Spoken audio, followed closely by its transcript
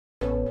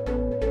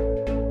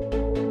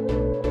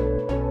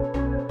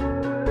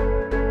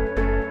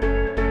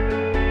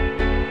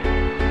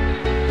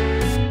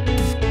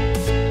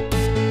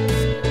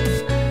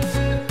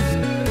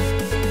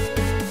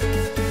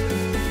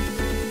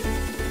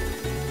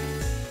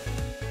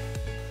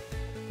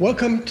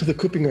Welcome to the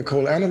Cooking a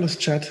Coal Analyst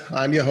Chat.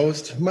 I'm your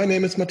host. My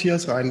name is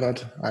Matthias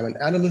Reinwarth. I'm an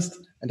analyst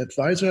and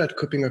advisor at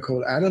Cooking a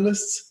Coal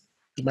Analysts.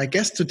 My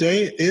guest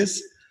today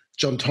is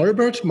John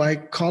Tolbert, my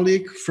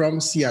colleague from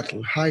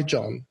Seattle. Hi,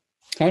 John.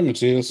 Hi,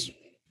 Matthias.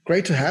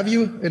 Great to have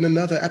you in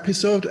another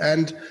episode.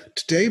 And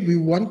today we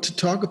want to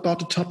talk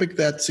about a topic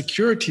that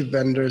security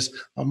vendors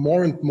are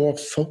more and more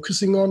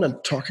focusing on and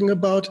talking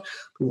about.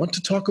 We want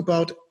to talk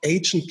about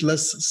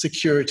agentless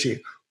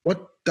security.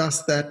 What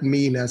does that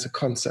mean as a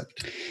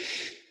concept?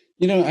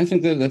 I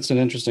think that's an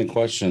interesting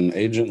question.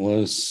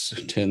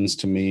 Agentless tends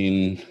to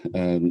mean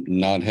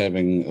not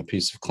having a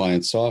piece of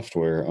client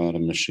software on a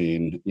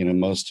machine.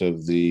 Most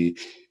of the,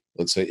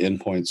 let's say,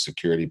 endpoint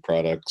security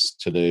products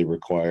today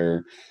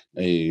require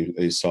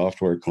a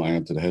software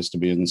client that has to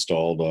be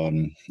installed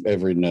on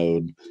every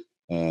node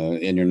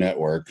in your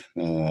network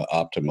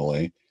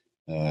optimally.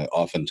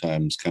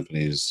 Oftentimes,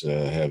 companies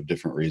have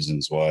different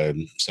reasons why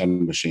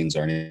some machines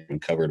aren't even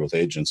covered with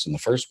agents in the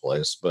first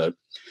place, but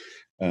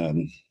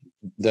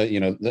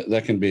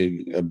that can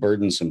be a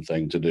burdensome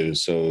thing to do.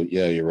 So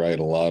yeah, you're right.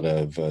 A lot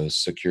of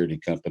security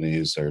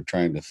companies are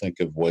trying to think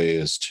of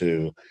ways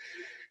to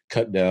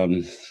cut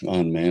down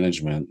on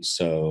management.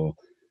 So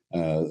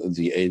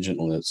the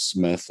agentless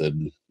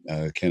method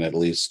can at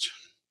least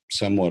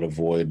somewhat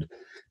avoid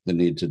the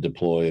need to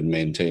deploy and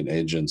maintain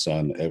agents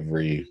on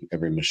every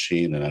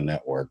machine in a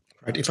network.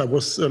 Right. If I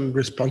was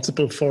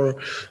responsible for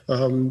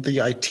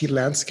the IT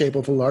landscape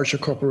of a larger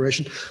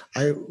corporation,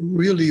 I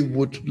really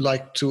would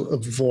like to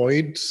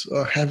avoid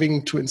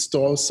having to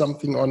install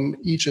something on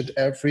each and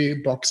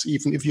every box,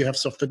 even if you have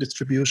software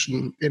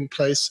distribution in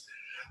place.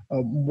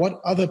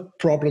 What other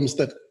problems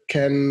that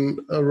can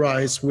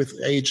arise with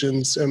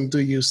agents do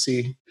you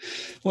see?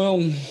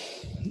 Well,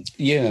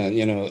 yeah,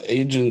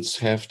 agents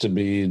have to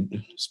be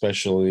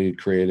specially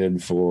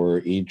created for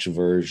each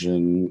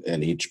version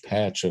and each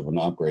patch of an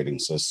operating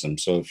system.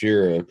 So if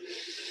you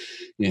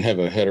have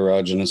a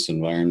heterogeneous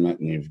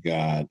environment and you've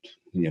got,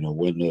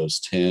 Windows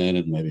 10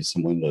 and maybe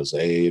some Windows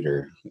 8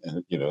 or,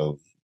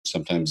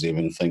 sometimes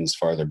even things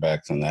farther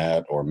back than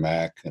that, or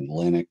Mac and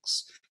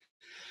Linux,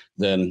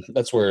 then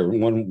that's where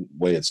one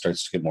way it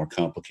starts to get more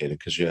complicated,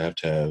 because you have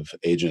to have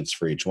agents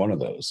for each one of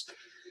those.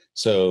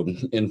 So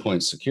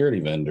endpoint security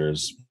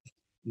vendors,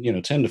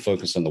 tend to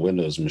focus on the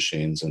Windows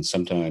machines, and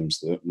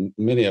sometimes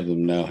many of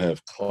them now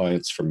have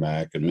clients for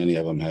Mac, and many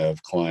of them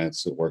have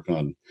clients that work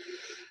on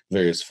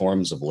various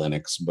forms of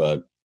Linux.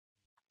 But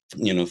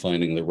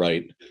finding the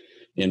right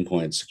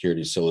endpoint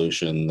security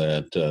solution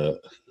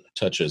that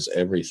touches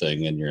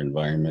everything in your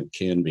environment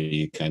can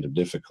be kind of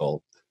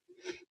difficult.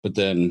 But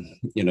then,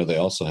 they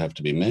also have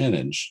to be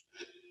managed.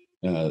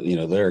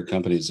 There are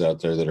companies out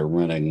there that are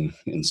running,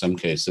 in some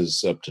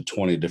cases, up to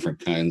 20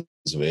 different kinds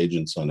of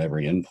agents on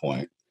every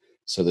endpoint.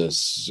 So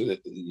this,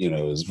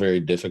 is very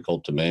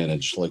difficult to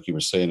manage. Like you were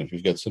saying, if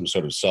you've got some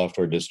sort of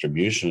software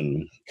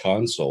distribution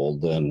console,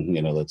 then,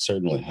 that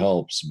certainly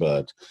helps.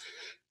 But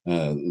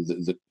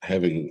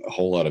having a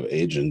whole lot of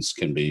agents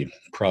can be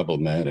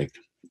problematic.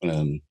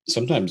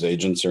 Sometimes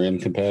agents are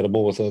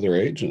incompatible with other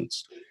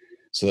agents.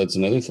 So that's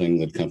another thing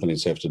that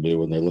companies have to do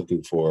when they're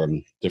looking for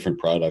different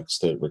products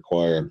that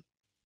require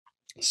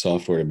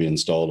software to be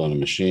installed on a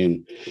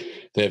machine.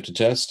 They have to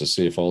test to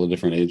see if all the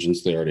different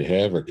agents they already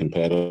have are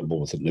compatible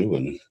with a new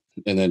one.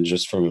 And then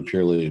just from a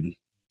purely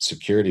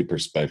security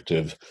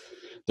perspective,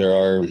 there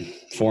are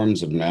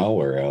forms of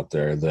malware out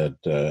there that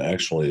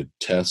actually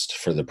test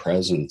for the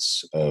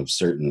presence of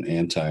certain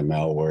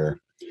anti-malware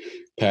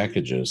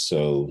packages.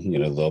 So,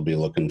 they'll be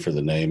looking for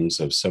the names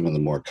of some of the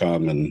more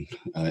common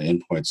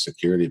endpoint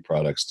security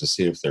products to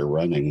see if they're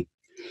running.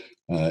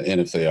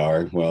 And if they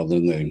are, well,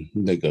 then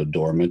they go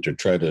dormant or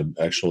try to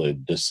actually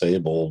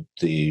disable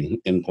the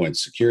endpoint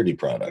security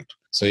product.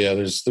 So yeah,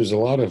 there's a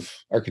lot of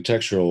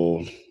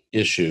architectural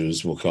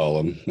issues, we'll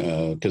call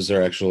them, because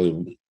they're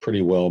actually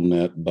pretty well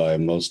met by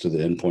most of the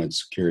endpoint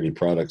security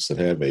products that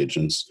have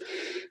agents.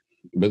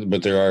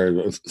 But there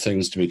are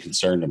things to be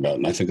concerned about.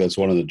 And I think that's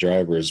one of the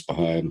drivers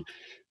behind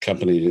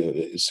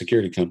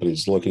security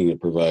companies looking at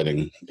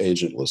providing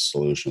agentless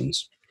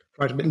solutions.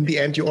 Right. In the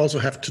end, you also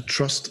have to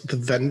trust the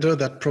vendor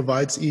that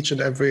provides each and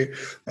every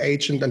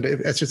agent. And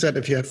as you said,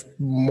 if you have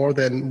more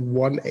than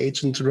one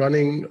agent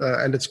running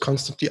and it's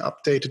constantly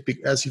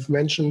updated, as you've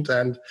mentioned,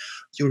 and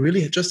you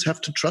really just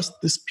have to trust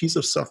this piece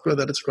of software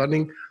that is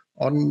running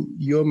on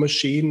your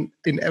machine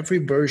in every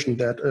version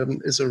that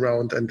is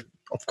around. And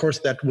of course,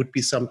 that would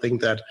be something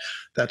that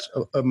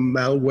a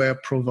malware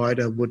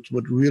provider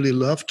would really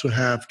love to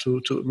have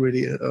to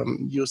really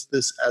use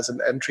this as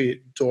an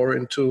entry door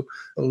into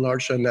a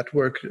larger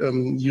network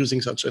using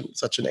such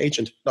an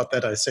agent. Not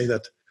that I say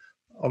that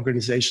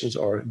organizations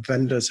or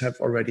vendors have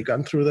already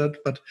gone through that,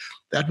 but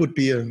that would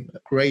be a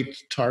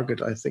great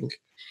target, I think.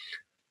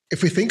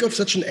 If we think of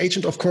such an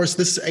agent, of course,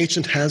 this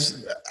agent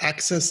has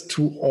access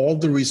to all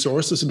the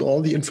resources and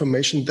all the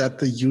information that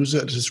the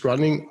user that is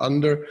running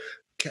under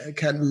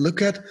can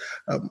look at.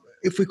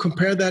 If we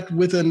compare that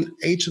with an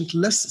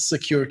agentless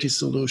security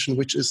solution,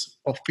 which is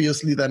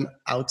obviously then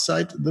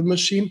outside the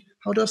machine,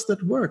 how does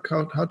that work?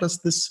 How does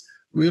this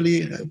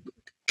really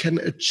can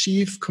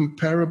achieve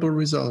comparable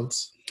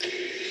results?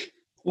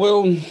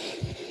 Well,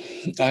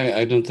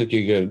 I don't think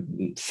you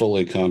get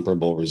fully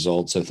comparable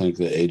results. I think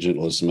the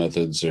agentless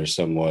methods are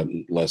somewhat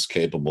less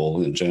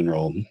capable in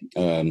general.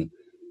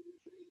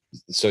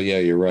 So yeah,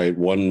 you're right.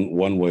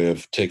 One way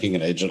of taking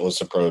an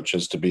agentless approach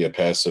is to be a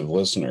passive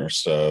listener.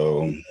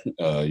 So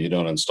you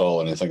don't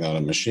install anything on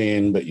a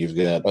machine, but you've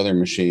got other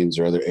machines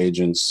or other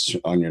agents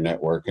on your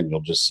network, and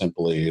you'll just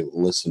simply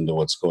listen to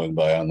what's going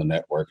by on the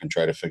network and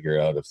try to figure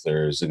out if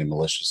there's any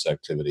malicious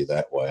activity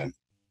that way.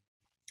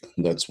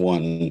 That's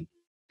one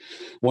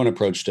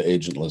approach to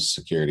agentless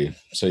security.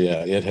 So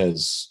yeah, it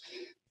has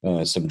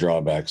some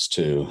drawbacks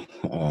too.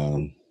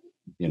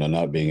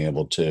 Not being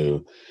able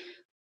to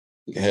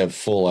have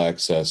full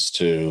access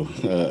to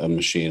a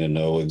machine and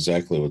know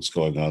exactly what's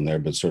going on there,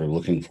 but sort of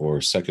looking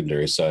for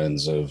secondary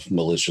signs of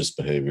malicious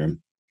behavior.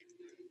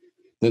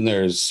 Then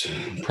there's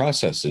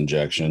process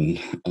injection.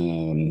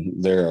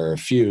 There are a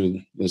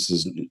few, this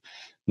is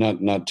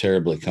not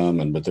terribly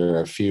common, but there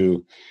are a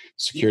few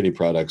security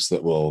products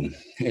that will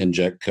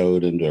inject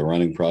code into a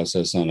running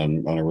process on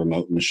a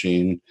remote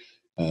machine,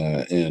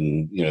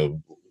 and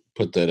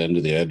put that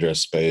into the address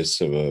space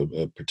of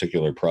a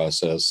particular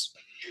process.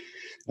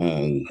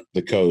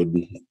 The code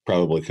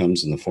probably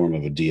comes in the form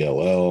of a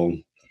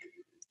DLL.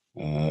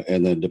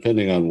 And then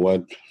depending on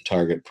what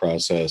target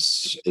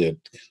process it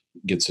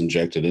gets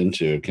injected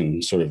into, it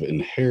can sort of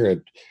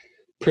inherit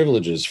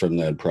privileges from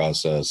that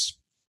process,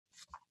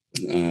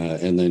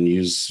 and then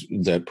use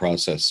that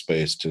process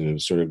space to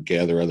sort of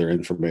gather other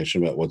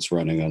information about what's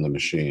running on the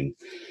machine.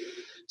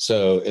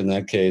 So in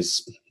that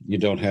case, you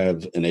don't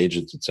have an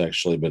agent that's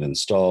actually been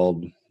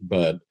installed,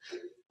 but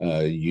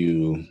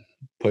you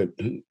put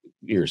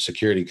your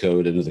security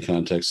code into the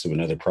context of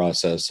another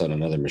process on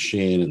another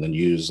machine, and then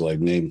use like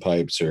name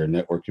pipes or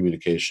network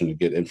communication to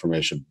get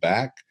information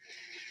back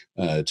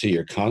to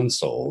your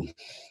console.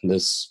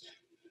 This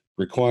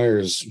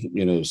requires,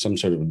 some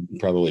sort of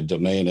probably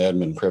domain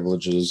admin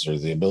privileges or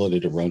the ability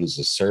to run as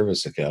a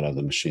service account on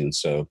the machine.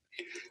 So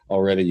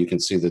already you can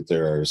see that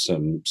there are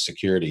some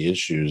security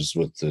issues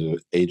with the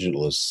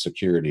agentless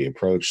security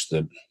approach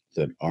that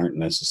aren't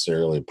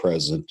necessarily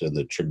present in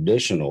the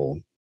traditional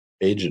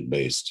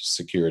agent-based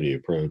security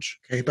approach.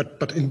 Okay,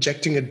 but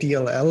injecting a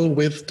DLL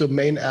with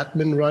domain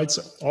admin rights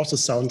also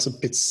sounds a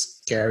bit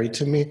scary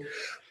to me.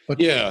 But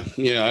yeah,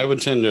 I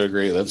would tend to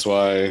agree. That's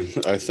why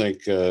I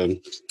think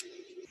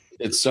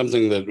it's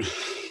something that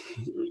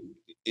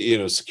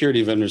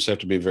security vendors have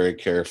to be very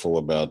careful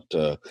about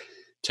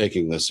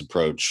taking this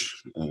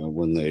approach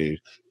when they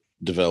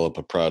develop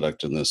a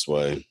product in this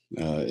way.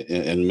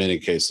 In many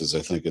cases,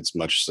 I think it's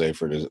much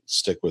safer to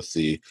stick with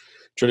the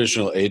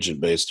traditional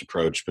agent-based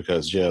approach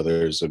because,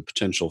 there's a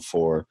potential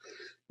for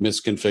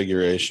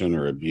misconfiguration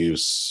or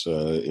abuse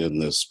in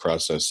this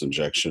process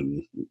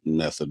injection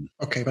method.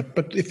 Okay,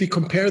 but if we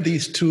compare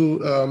these two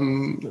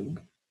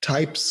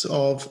types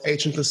of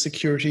agentless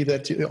security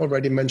that you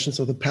already mentioned,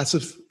 so the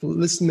passive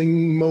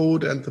listening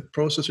mode and the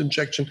process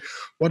injection,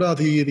 what are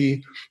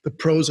the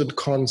pros and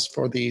cons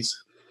for these?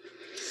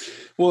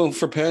 Well,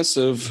 for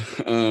passive,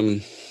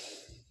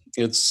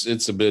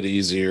 it's a bit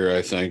easier,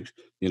 I think.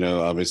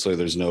 Obviously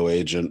there's no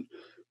agent.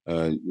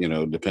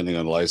 Depending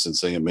on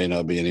licensing, it may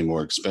not be any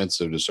more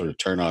expensive to sort of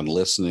turn on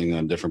listening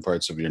on different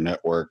parts of your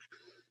network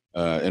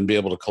and be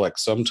able to collect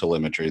some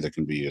telemetry that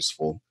can be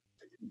useful.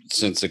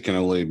 Since it can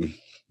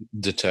only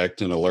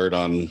detect and alert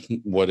on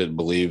what it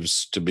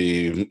believes to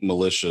be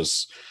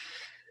malicious,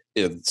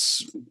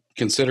 it's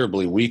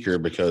considerably weaker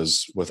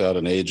because without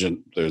an agent,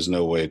 there's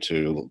no way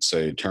to, let's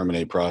say,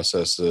 terminate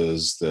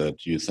processes that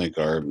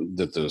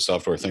that the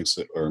software thinks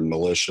that are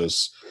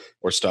malicious,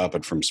 or stop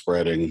it from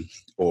spreading,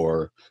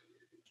 or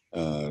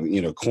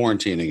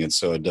quarantining it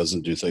so it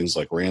doesn't do things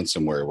like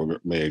ransomware where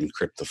it may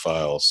encrypt the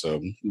file.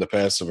 So the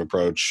passive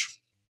approach,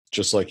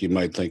 just like you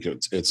might think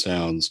it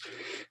sounds,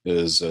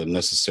 is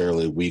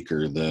necessarily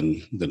weaker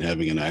than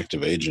having an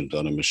active agent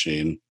on a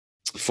machine.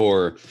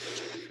 For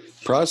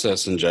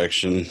process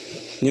injection,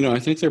 I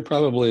think there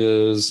probably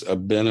is a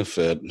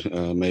benefit,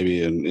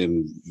 maybe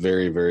in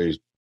very, very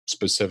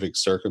specific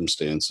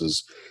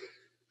circumstances,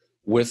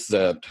 with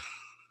that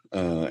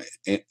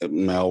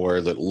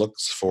malware that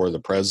looks for the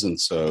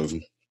presence of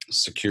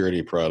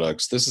security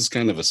products. This is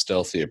kind of a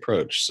stealthy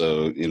approach.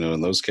 So,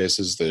 in those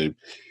cases, the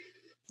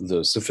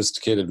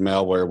sophisticated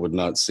malware would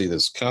not see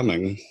this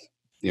coming.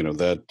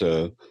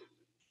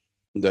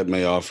 That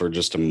may offer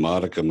just a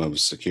modicum of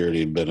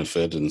security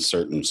benefit in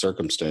certain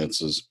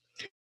circumstances.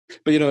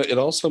 But, it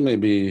also may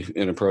be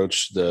an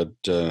approach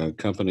that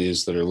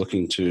companies that are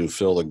looking to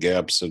fill the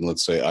gaps in,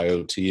 let's say,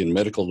 IoT and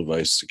medical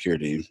device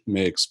security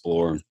may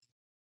explore.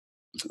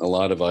 A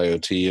lot of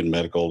IoT and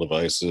medical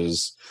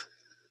devices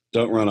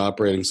don't run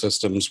operating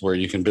systems where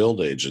you can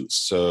build agents.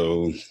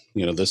 So,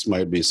 this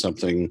might be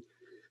something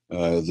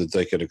that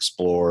they could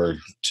explore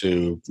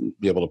to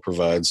be able to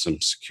provide some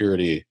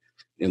security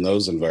in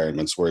those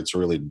environments where it's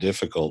really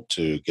difficult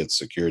to get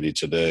security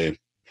today.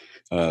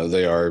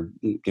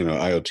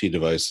 IoT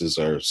devices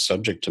are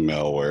subject to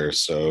malware.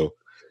 So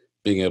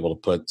being able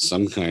to put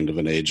some kind of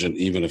an agent,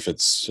 even if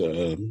it's,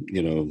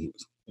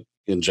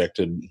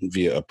 injected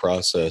via a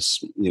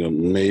process,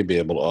 may be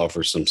able to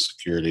offer some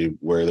security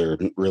where there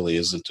really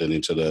isn't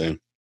any today.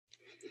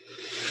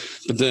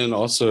 But then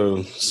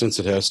also, since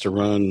it has to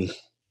run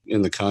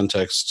in the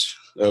context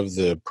of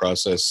the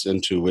process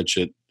into which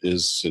it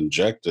is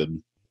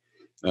injected,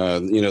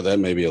 that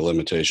may be a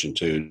limitation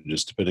too,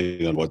 just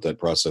depending on what that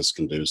process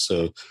can do.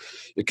 So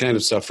it kind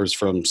of suffers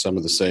from some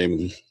of the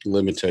same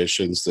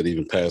limitations that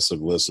even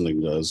passive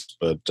listening does.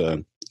 But,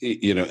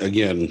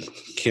 again,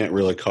 can't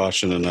really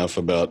caution enough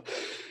about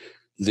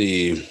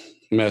the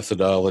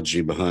methodology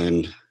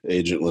behind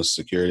agentless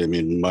security. I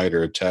mean,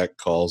 MITRE ATT&CK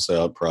calls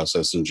out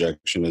process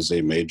injection as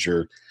a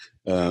major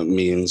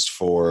means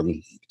for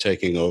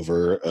taking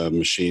over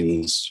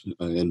machines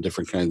in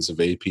different kinds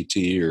of APT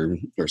or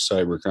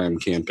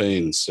cybercrime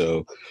campaigns.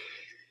 So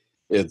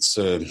it's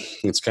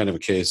kind of a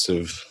case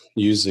of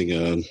using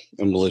a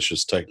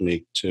malicious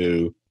technique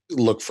to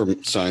look for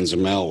signs of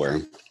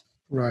malware.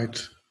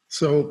 Right.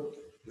 So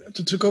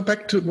to go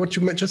back to what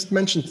you just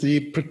mentioned,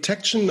 the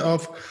protection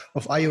of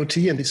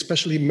IoT and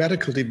especially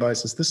medical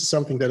devices, this is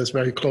something that is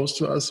very close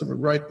to us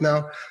right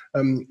now.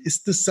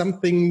 Is this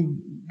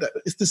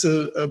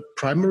a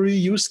primary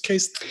use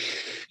case?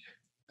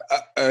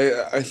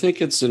 I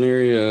think it's an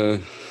area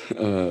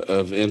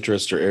of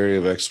interest or area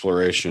of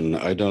exploration.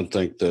 I don't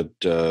think that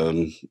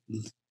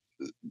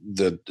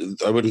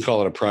I wouldn't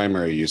call it a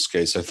primary use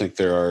case. I think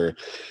there are,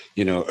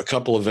 a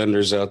couple of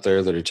vendors out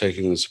there that are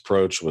taking this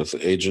approach with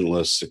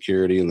agentless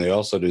security, and they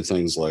also do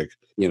things like,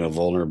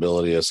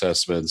 vulnerability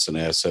assessments and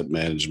asset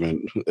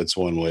management. It's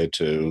one way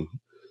to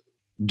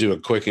do a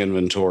quick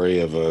inventory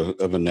of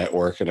a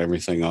network and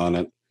everything on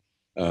it,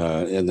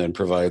 and then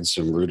provide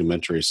some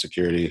rudimentary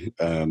security.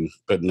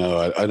 But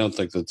no, I don't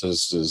think that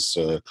this is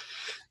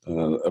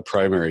a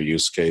primary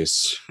use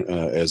case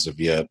as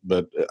of yet,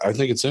 but I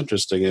think it's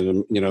interesting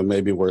and,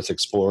 maybe worth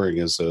exploring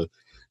as a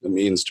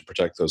means to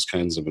protect those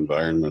kinds of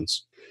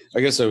environments.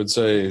 I guess I would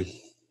say,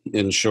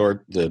 in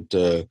short,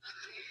 that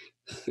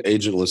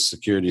agentless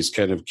security is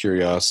kind of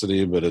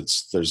curiosity, but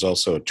there's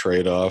also a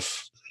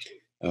trade-off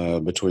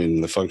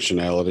between the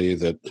functionality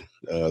that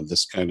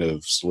this kind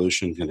of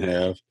solution can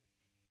have.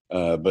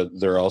 But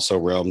there are also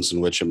realms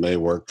in which it may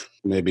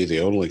be the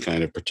only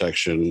kind of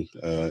protection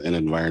an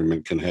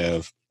environment can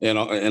have. And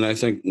I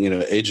think,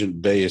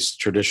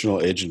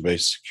 traditional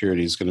agent-based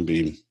security is going to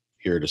be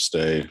here to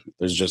stay.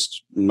 There's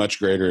just much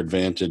greater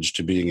advantage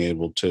to being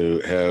able to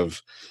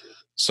have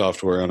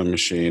software on a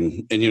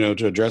machine. And,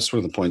 to address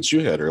one of the points you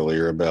had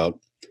earlier about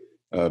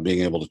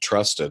being able to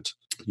trust it,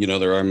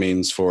 there are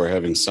means for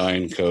having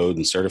signed code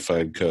and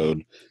certified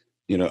code.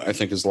 I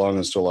think as long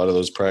as a lot of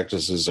those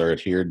practices are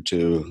adhered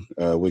to,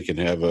 we can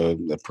have a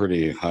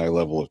pretty high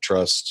level of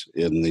trust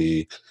in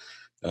the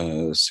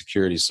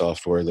security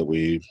software that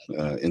we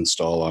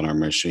install on our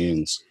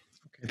machines.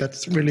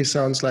 That really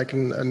sounds like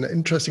an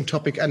interesting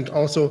topic. And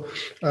also,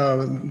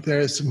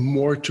 there's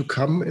more to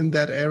come in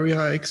that area,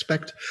 I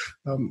expect.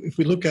 If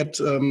we look at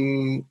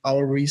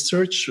our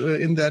research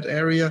in that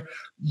area,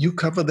 you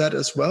cover that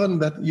as well,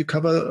 and that you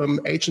cover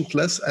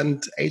agentless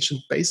and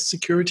agent-based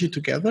security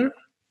together?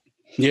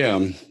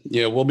 Yeah,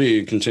 we'll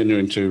be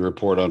continuing to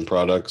report on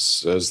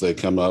products as they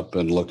come up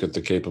and look at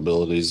the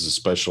capabilities,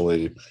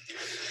 especially,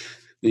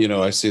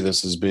 I see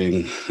this as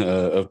being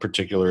of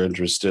particular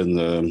interest in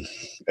the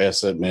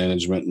asset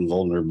management and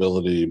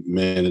vulnerability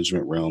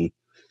management realm.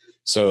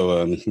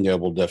 So,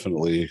 we'll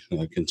definitely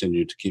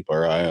continue to keep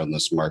our eye on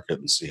this market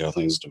and see how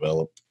things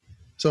develop.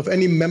 So if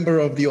any member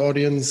of the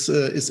audience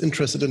is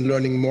interested in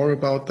learning more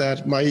about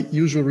that, my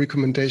usual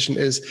recommendation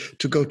is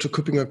to go to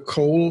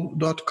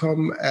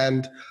coopingercole.com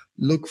and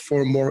look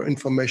for more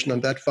information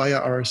on that via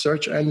our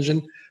search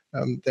engine.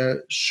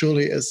 There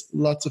surely is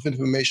lots of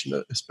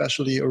information,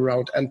 especially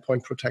around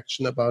endpoint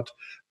protection, about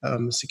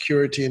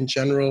security in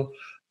general.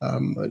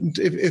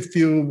 If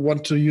you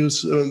want to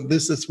use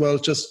this as well,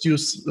 just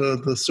use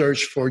the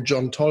search for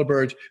John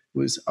Tolbert,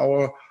 who is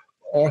our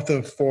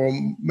author for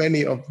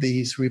many of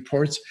these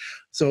reports.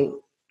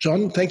 So,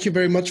 John, thank you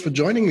very much for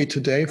joining me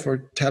today,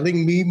 for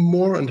telling me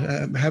more and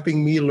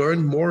having me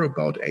learn more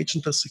about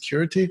agentless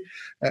security.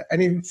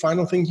 Any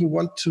final thing you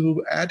want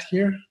to add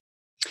here?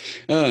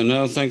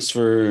 No, thanks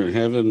for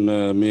having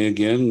me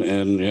again.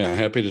 And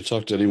happy to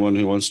talk to anyone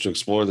who wants to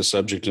explore the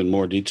subject in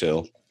more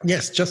detail.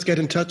 Yes, just get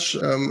in touch.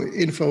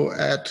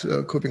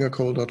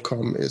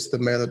 info@coopingercole.com is the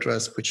mail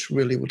address, which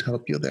really would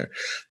help you there.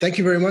 Thank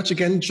you very much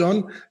again,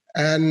 John,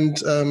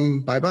 and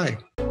bye-bye.